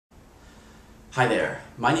Hi there,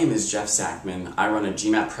 my name is Jeff Sackman. I run a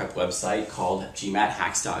GMAT prep website called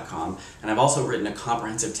gmathacks.com, and I've also written a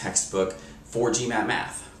comprehensive textbook for GMAT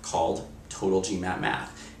math called Total GMAT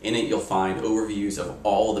Math. In it you'll find overviews of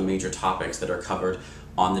all the major topics that are covered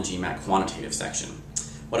on the GMAT quantitative section.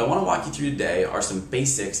 What I want to walk you through today are some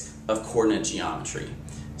basics of coordinate geometry.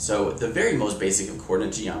 So the very most basic of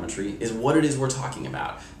coordinate geometry is what it is we're talking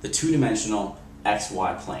about, the two-dimensional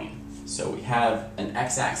XY plane. So we have an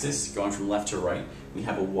x-axis going from left to right, we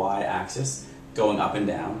have a y-axis going up and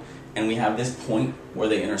down, and we have this point where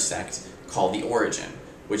they intersect called the origin,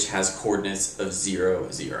 which has coordinates of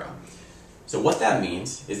 0, 0. So what that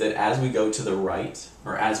means is that as we go to the right,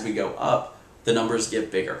 or as we go up, the numbers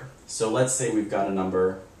get bigger. So let's say we've got a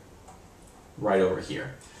number right over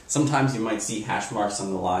here. Sometimes you might see hash marks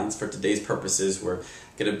on the lines. For today's purposes, we're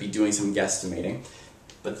going to be doing some guesstimating.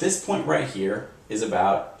 But this point right here is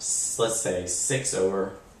about, let's say, 6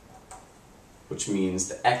 over, which means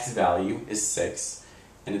the x value is 6,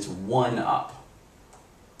 and it's 1 up.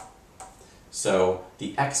 So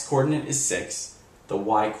the x coordinate is 6, the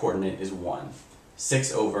y coordinate is 1.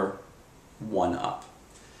 6 over, 1 up.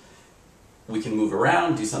 We can move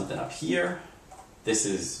around, do something up here. This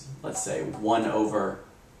is, let's say, 1 over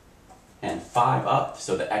and 5 up,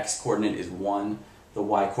 so the x coordinate is 1, the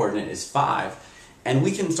y coordinate is 5. And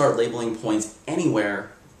we can start labeling points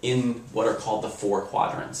anywhere in what are called the 4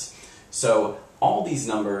 quadrants. So all these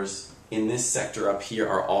numbers in this sector up here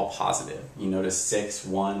are all positive. You notice 6,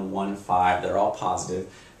 1, 1, 5, they're all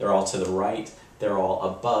positive. They're all to the right. They're all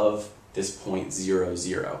above this point 0,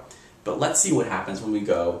 0. But let's see what happens when we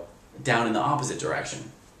go down in the opposite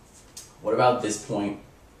direction. What about this point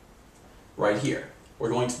right here?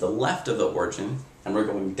 We're going to the left of the origin, and we're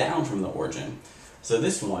going down from the origin. So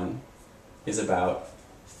this one is about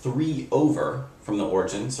 3 over from the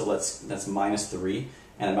origin, so that's minus 3,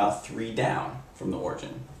 and about 3 down from the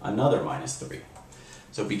origin, another minus 3.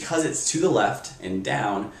 So because it's to the left and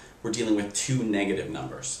down, we're dealing with two negative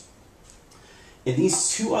numbers. In these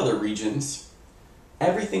two other regions,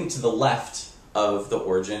 everything to the left of the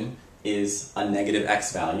origin is a negative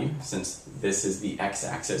x value, since this is the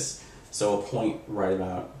x-axis. So a point right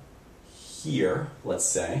about here, let's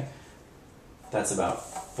say, that's about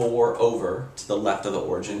 4 over to the left of the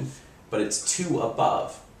origin, but it's 2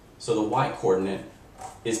 above. So the y-coordinate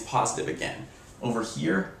is positive again. Over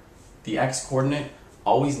here, the x-coordinate,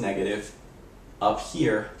 always negative. Up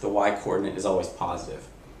here, the y-coordinate is always positive.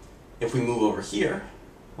 If we move over here,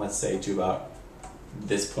 let's say to about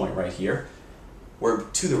this point right here, we're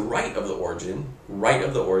to the right of the origin. Right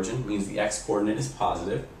of the origin means the x-coordinate is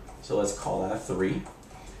positive, so let's call that a 3.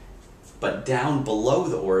 But down below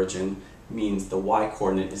the origin means the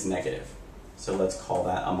y-coordinate is negative. So let's call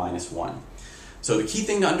that a minus 1. So the key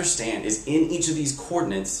thing to understand is in each of these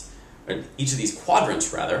coordinates, or each of these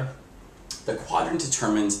quadrants rather, the quadrant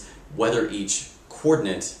determines whether each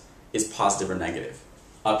coordinate is positive or negative.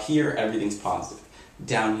 Up here, everything's positive.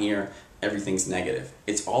 Down here, everything's negative.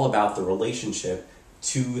 It's all about the relationship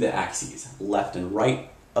to the axes, left and right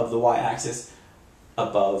of the y-axis,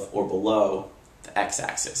 above or below the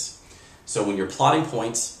x-axis. So when you're plotting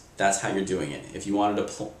points, that's how you're doing it. If you wanted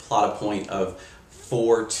to plot a point of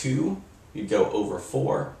 4, 2, you'd go over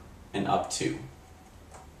 4 and up 2,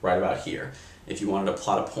 right about here. If you wanted to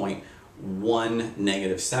plot a point 1,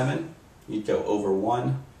 negative 7, you'd go over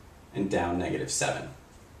 1 and down negative 7.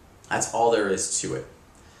 That's all there is to it.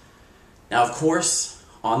 Now, of course,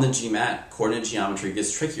 on the GMAT, coordinate geometry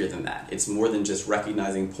gets trickier than that. It's more than just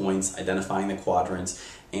recognizing points, identifying the quadrants,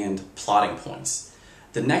 and plotting points.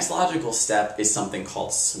 The next logical step is something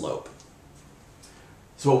called slope.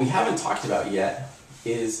 So what we haven't talked about yet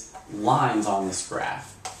is lines on this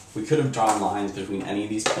graph. We could have drawn lines between any of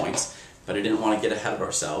these points, but I didn't want to get ahead of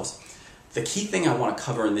ourselves. The key thing I want to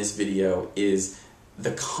cover in this video is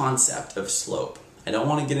the concept of slope. I don't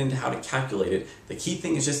want to get into how to calculate it. The key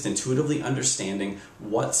thing is just intuitively understanding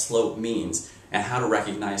what slope means and how to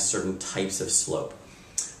recognize certain types of slope.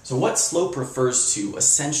 So what slope refers to,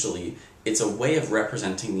 essentially, it's a way of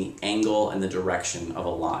representing the angle and the direction of a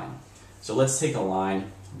line. So let's take a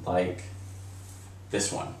line like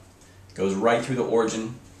this one. It goes right through the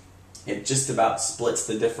origin. It just about splits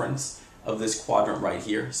the difference of this quadrant right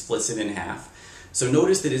here, splits it in half. So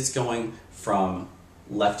notice that it's going from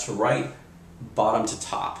left to right, bottom to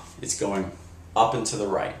top. It's going up and to the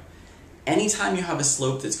right. Anytime you have a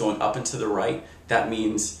slope that's going up and to the right, that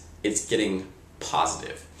means it's getting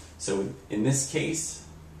positive. So in this case,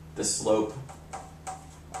 the slope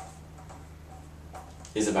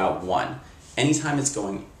is about 1. Anytime it's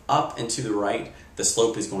going up and to the right, the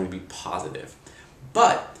slope is going to be positive.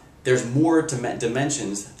 But there's more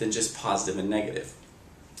dimensions than just positive and negative.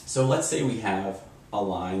 So let's say we have a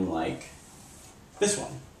line like this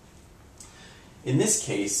one. In this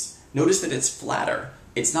case, notice that it's flatter.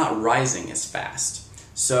 It's not rising as fast.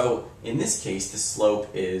 So in this case, the slope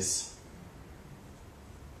is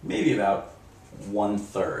maybe about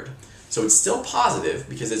 1/3. So it's still positive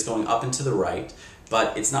because it's going up and to the right,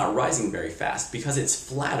 but it's not rising very fast. Because it's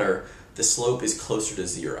flatter, the slope is closer to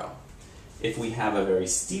 0. If we have a very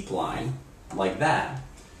steep line like that,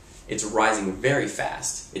 it's rising very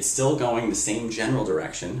fast. It's still going the same general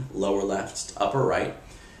direction, lower left to upper right,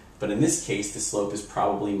 but in this case, the slope is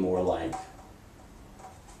probably more like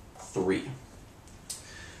 3.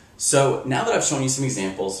 So now that I've shown you some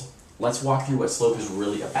examples, let's walk through what slope is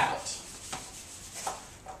really about.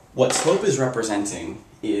 What slope is representing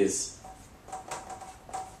is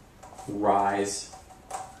rise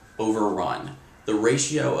over run, the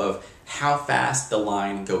ratio of how fast the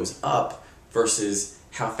line goes up versus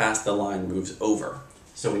how fast the line moves over.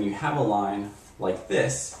 So when you have a line like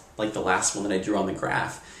this, like the last one that I drew on the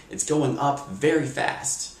graph, it's going up very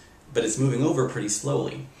fast, but it's moving over pretty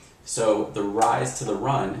slowly. So the rise to the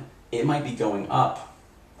run, it might be going up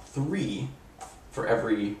 3 for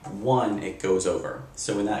every 1 it goes over.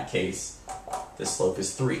 So in that case, the slope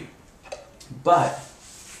is 3. But,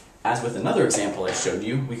 as with another example I showed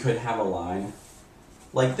you, we could have a line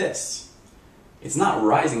like this. It's not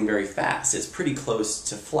rising very fast, it's pretty close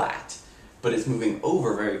to flat, but it's moving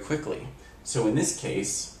over very quickly. So in this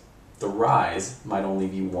case, the rise might only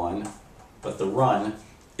be 1, but the run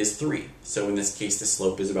is 3. So in this case, the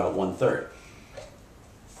slope is about 1/3.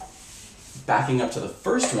 Backing up to the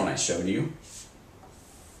first one I showed you,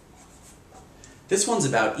 this one's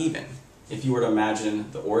about even. If you were to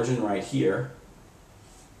imagine the origin right here,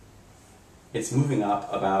 it's moving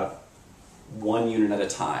up about 1 unit at a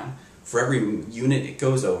time. For every unit it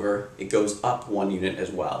goes over, it goes up 1 unit as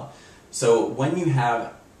well. So when you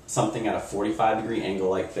have something at a 45-degree angle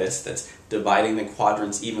like this that's dividing the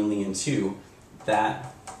quadrants evenly in 2,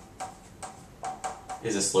 that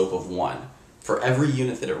is a slope of 1. For every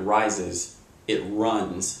unit that it rises, it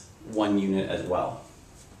runs 1 unit as well.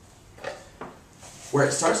 Where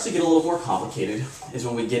it starts to get a little more complicated is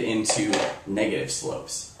when we get into negative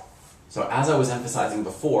slopes. So as I was emphasizing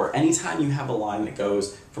before, anytime you have a line that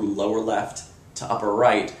goes from lower left to upper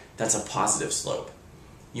right, that's a positive slope.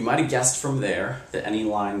 You might have guessed from there that any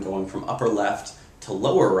line going from upper left to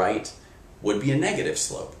lower right would be a negative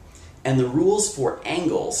slope. And the rules for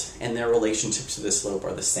angles and their relationship to the slope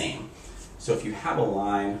are the same. So if you have a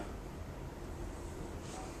line,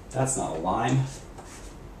 that's not a line,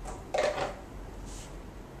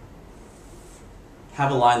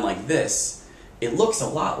 have a line like this, it looks a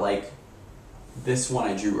lot like this one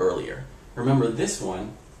I drew earlier. Remember, this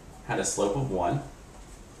one had a slope of 1.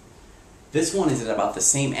 This one is at about the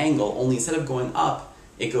same angle, only instead of going up,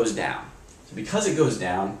 it goes down. So because it goes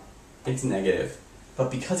down, it's negative. But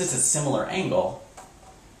because it's a similar angle,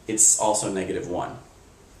 it's also -1.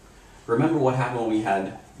 Remember what happened when we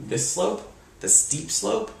had this slope, the steep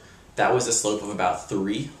slope? That was a slope of about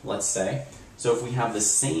 3, let's say. So if we have the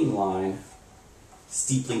same line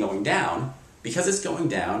steeply going down, because it's going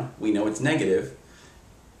down, we know it's negative,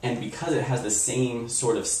 and because it has the same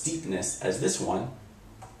sort of steepness as this one,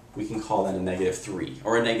 we can call that a -3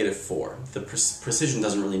 or a -4. The precision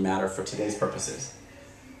doesn't really matter for today's purposes.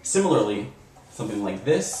 Similarly, something like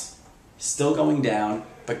this, still going down,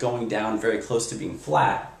 but going down very close to being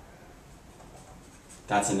flat,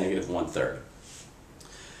 that's a -1/3.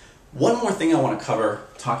 One more thing I want to cover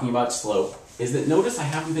talking about slope is that notice I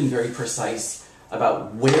haven't been very precise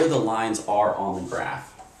about where the lines are on the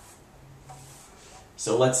graph.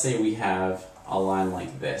 So let's say we have a line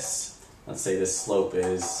like this. Let's say this slope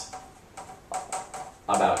is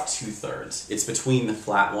about 2/3. It's between the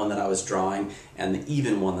flat one that I was drawing and the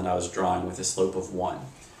even one that I was drawing with a slope of 1.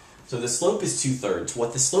 So the slope is 2/3.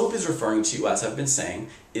 What the slope is referring to, as I've been saying,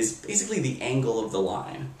 is basically the angle of the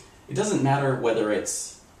line. It doesn't matter whether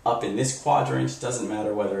it's up in this quadrant, it doesn't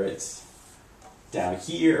matter whether it's down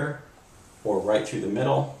here or right through the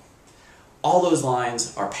middle. All those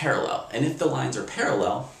lines are parallel, and if the lines are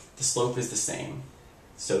parallel, the slope is the same.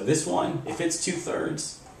 So this one, if it's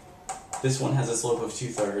 2/3, this one has a slope of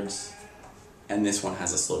 2/3, and this one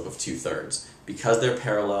has a slope of 2/3. Because they're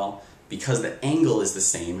parallel, because the angle is the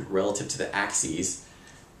same relative to the axes,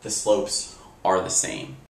 the slopes are the same.